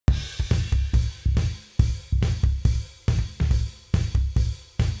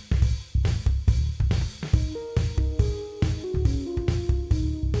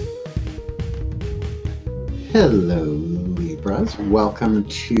Hello, Libras. Welcome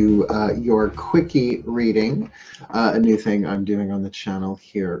to your quickie reading, a new thing I'm doing on the channel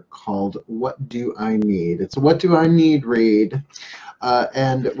here called What Do I Need? It's a What Do I Need read,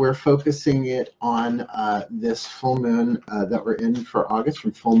 and we're focusing it on this full moon that we're in for August,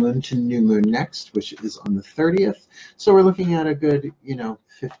 from full moon to new moon next, which is on the 30th. So we're looking at a good,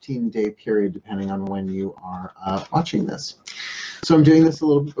 15-day period, depending on when you are watching this. So I'm doing this a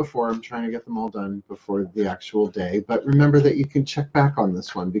little bit before. I'm trying to get them all done before the actual day. But remember that you can check back on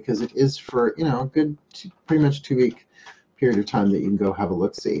this one because it is for, a good, pretty much 2-week period of time that you can go have a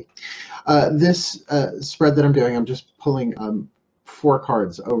look-see. This spread that I'm doing, I'm just pulling 4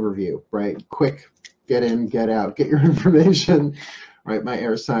 cards overview, right? Quick, get in, get out, get your information. Right, my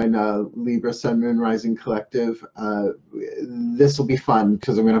air sign, Libra Sun, Moon, Rising Collective. This will be fun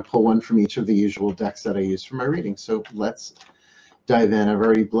because I'm going to pull one from each of the usual decks that I use for my reading. So let's dive in. I've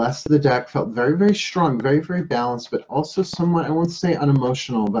already blessed the deck, felt very, very strong, very, very balanced, but also somewhat, I won't say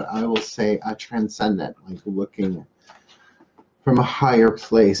unemotional, but I will say transcendent, like looking from a higher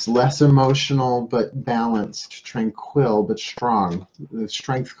place, less emotional, but balanced, tranquil, but strong. The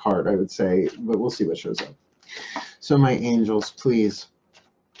strength card, I would say, but we'll see what shows up. So my angels, please,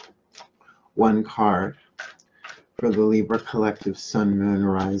 one card for the Libra Collective Sun, Moon,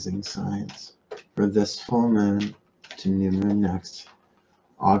 Rising signs for this full moon to new moon next,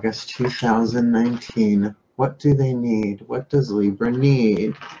 August 2019. What do they need? What does Libra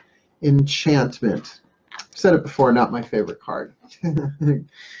need? Enchantment. I've said it before, not my favorite card.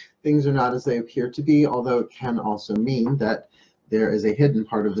 Things are not as they appear to be, although it can also mean that there is a hidden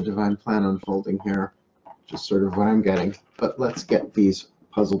part of the divine plan unfolding here. Just sort of what I'm getting. But let's get these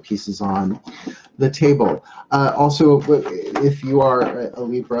puzzle pieces on the table. Also, if you are a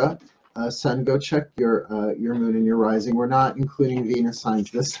Libra Sun, go check your moon and your rising. We're not including Venus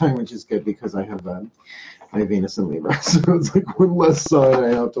signs this time, which is good because I have my Venus in Libra. So it's like one less sign I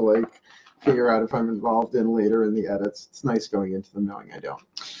have to figure out if I'm involved in later in the edits. It's nice going into them knowing I don't.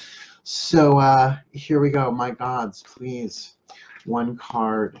 So here we go. My gods, please, one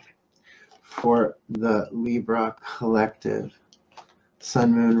card for the Libra Collective,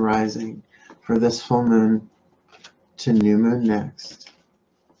 Sun, Moon, Rising, for this full moon to new moon next.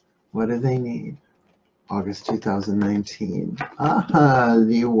 What do they need? August 2019.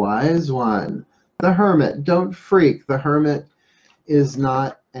 The wise one. The Hermit. Don't freak. The Hermit is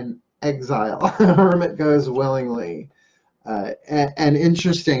not an exile. The Hermit goes willingly. And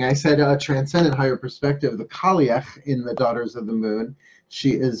interesting, I said transcendent, higher perspective. The Kaliach in the Daughters of the Moon,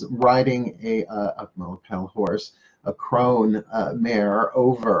 she is riding a pale horse, a crone mare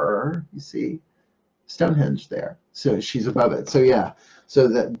over, you see, Stonehenge there. So she's above it. So yeah, so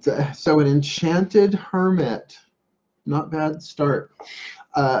an enchanted hermit, not bad start.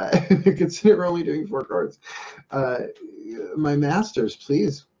 Consider we're only doing 4 cards. My masters,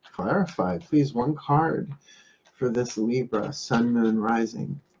 please clarify. Please, one card for this Libra Sun, Moon,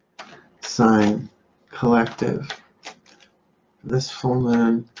 Rising sign collective. This full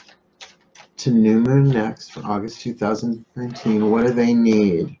moon to new moon next for August 2019. What do they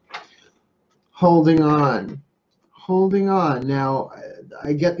need? Holding on. Holding on. Now,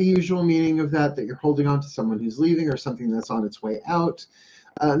 I get the usual meaning of that you're holding on to someone who's leaving or something that's on its way out.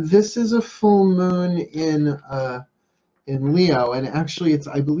 This is a full moon in Leo, and actually it's,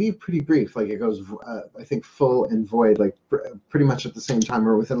 I believe, pretty brief. Like it goes, I think, full and void, like pretty much at the same time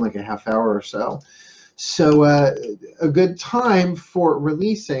or within like a half hour or so. So a good time for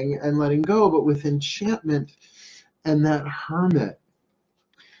releasing and letting go, but with enchantment and that hermit,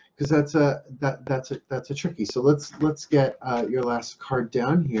 because that's a tricky. So let's get your last card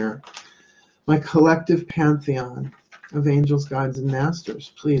down here. My collective pantheon of angels, guides, and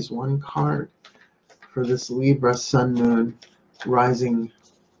masters. Please, one card for this Libra Sun, Moon, Rising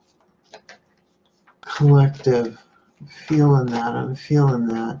collective. I'm feeling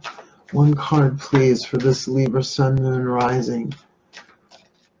that. One card, please, for this Libra Sun, Moon, Rising.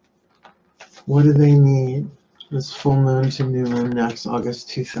 What do they need? This full moon to new moon next, August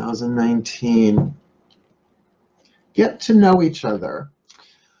 2019. Get to know each other.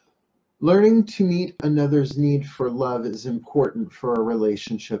 Learning to meet another's need for love is important for a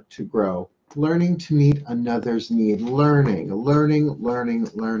relationship to grow. Learning to meet another's need. Learning.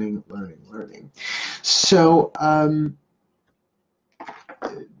 So,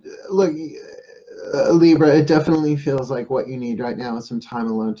 look, Libra, it definitely feels like what you need right now is some time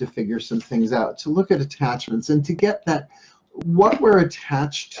alone to figure some things out, to look at attachments and to get that, what we're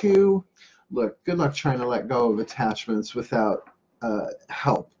attached to. Look, good luck trying to let go of attachments without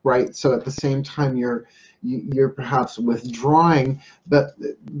help, right? So at the same time, you're you're perhaps withdrawing. But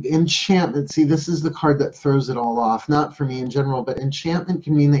enchantment, see, this is the card that throws it all off. Not for me in general, but enchantment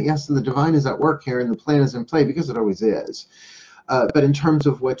can mean that, yes, the divine is at work here and the plan is in play, because it always is. But in terms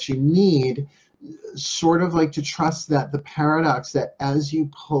of what you need, sort of like to trust that the paradox that as you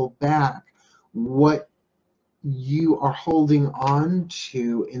pull back, what you are holding on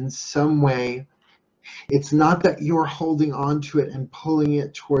to in some way, it's not that you're holding on to it and pulling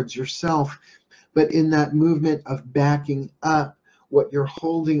it towards yourself, but in that movement of backing up, what you're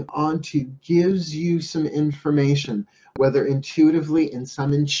holding on to gives you some information, whether intuitively in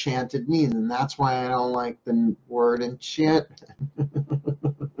some enchanted means. And that's why I don't like the word enchant.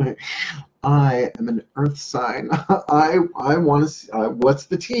 I am an earth sign. I want to see what's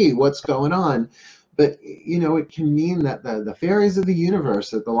the tea, what's going on. But, you know, it can mean that the fairies of the universe,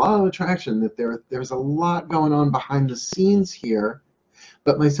 that the law of attraction, that there's a lot going on behind the scenes here,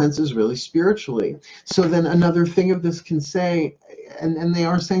 but my sense is really spiritually. So then another thing of this can say, and they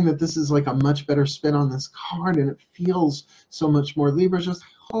are saying that this is like a much better spin on this card, and it feels so much more Libra. Just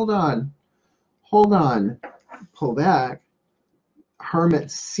hold on, pull back. Hermit,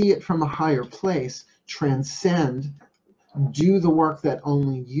 see it from a higher place, transcend, do the work that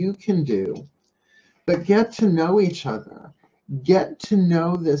only you can do, but get to know each other. Get to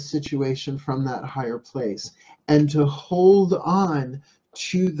know this situation from that higher place, and to hold on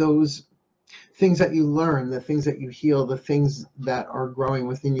to those things that you learn, the things that you heal, the things that are growing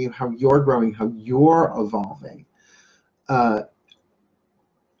within you, how you're growing, how you're evolving.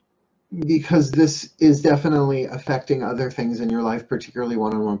 Because this is definitely affecting other things in your life, particularly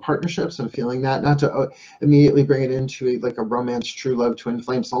one-on-one partnerships. I'm feeling that, not to immediately bring it into like a romance, true love, twin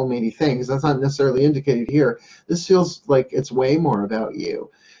flame, soulmate thing, because that's not necessarily indicated here. This feels like it's way more about you.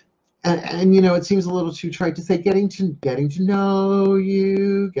 And you know, it seems a little too trite to say getting to know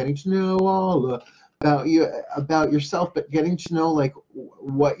you, getting to know all about you, about yourself, but getting to know like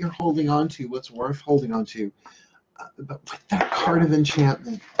what you're holding on to, what's worth holding on to. But with that card of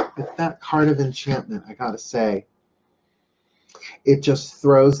enchantment, I gotta say, it just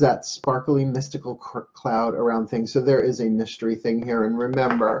throws that sparkly mystical cloud around things. So there is a mystery thing here. And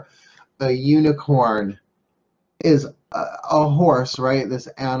remember, a unicorn is a horse, right? This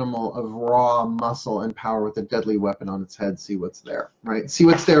animal of raw muscle and power with a deadly weapon on its head. See what's there, right? See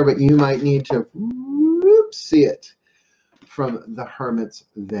what's there, but you might need to see it from the hermit's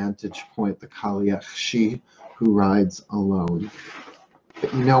vantage point, the Kaliach, she who rides alone.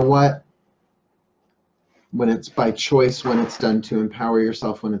 But you know what? When it's by choice, when it's done to empower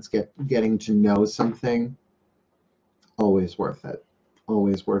yourself, when it's getting to know something, always worth it.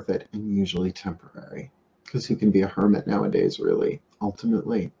 Always worth it, and usually temporary. Because who can be a hermit nowadays, really,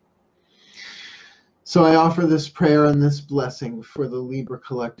 ultimately? So I offer this prayer and this blessing for the Libra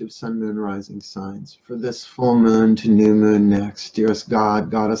collective sun, moon, rising signs, for this full moon to new moon next. Dearest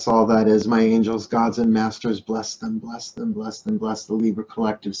God, Goddess, all that is, my angels, gods, and masters, bless them, bless them, bless them, bless the Libra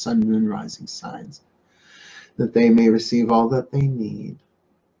collective sun, moon, rising signs, that they may receive all that they need,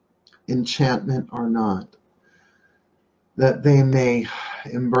 enchantment or not, that they may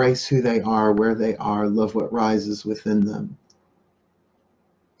embrace who they are, where they are, love what rises within them,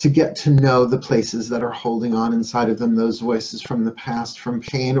 to get to know the places that are holding on inside of them, those voices from the past, from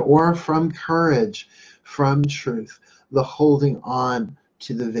pain or from courage, from truth, the holding on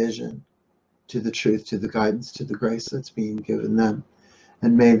to the vision, to the truth, to the guidance, to the grace that's being given them.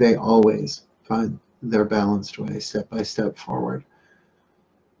 And may they always find their balanced way, step by step forward,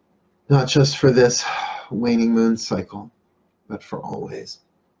 not just for this waning moon cycle, but for always.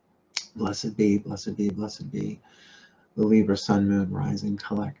 Blessed be, blessed be, blessed be the Libra Sun, Moon, Rising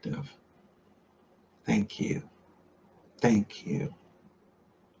Collective. Thank you. Thank you.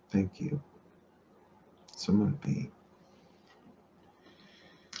 Thank you. So moon be.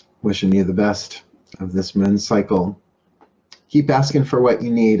 Wishing you the best of this moon cycle. Keep asking for what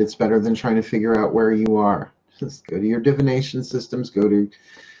you need. It's better than trying to figure out where you are. Just go to your divination systems, go to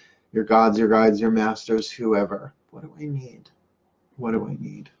your gods, your guides, your masters, whoever. What do I need? What do I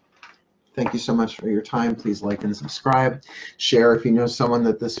need? Thank you so much for your time. Please like and subscribe. Share if you know someone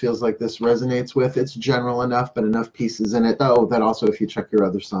that this feels like this resonates with. It's general enough, but enough pieces in it. Oh, that also, if you check your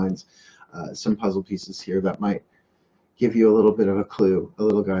other signs, some puzzle pieces here that might give you a little bit of a clue, a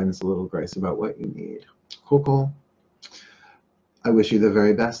little guidance, a little grace about what you need. Cool, cool. I wish you the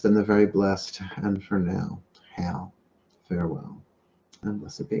very best and the very blessed. And for now, hail, farewell, and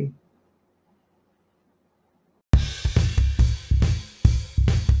blessed be.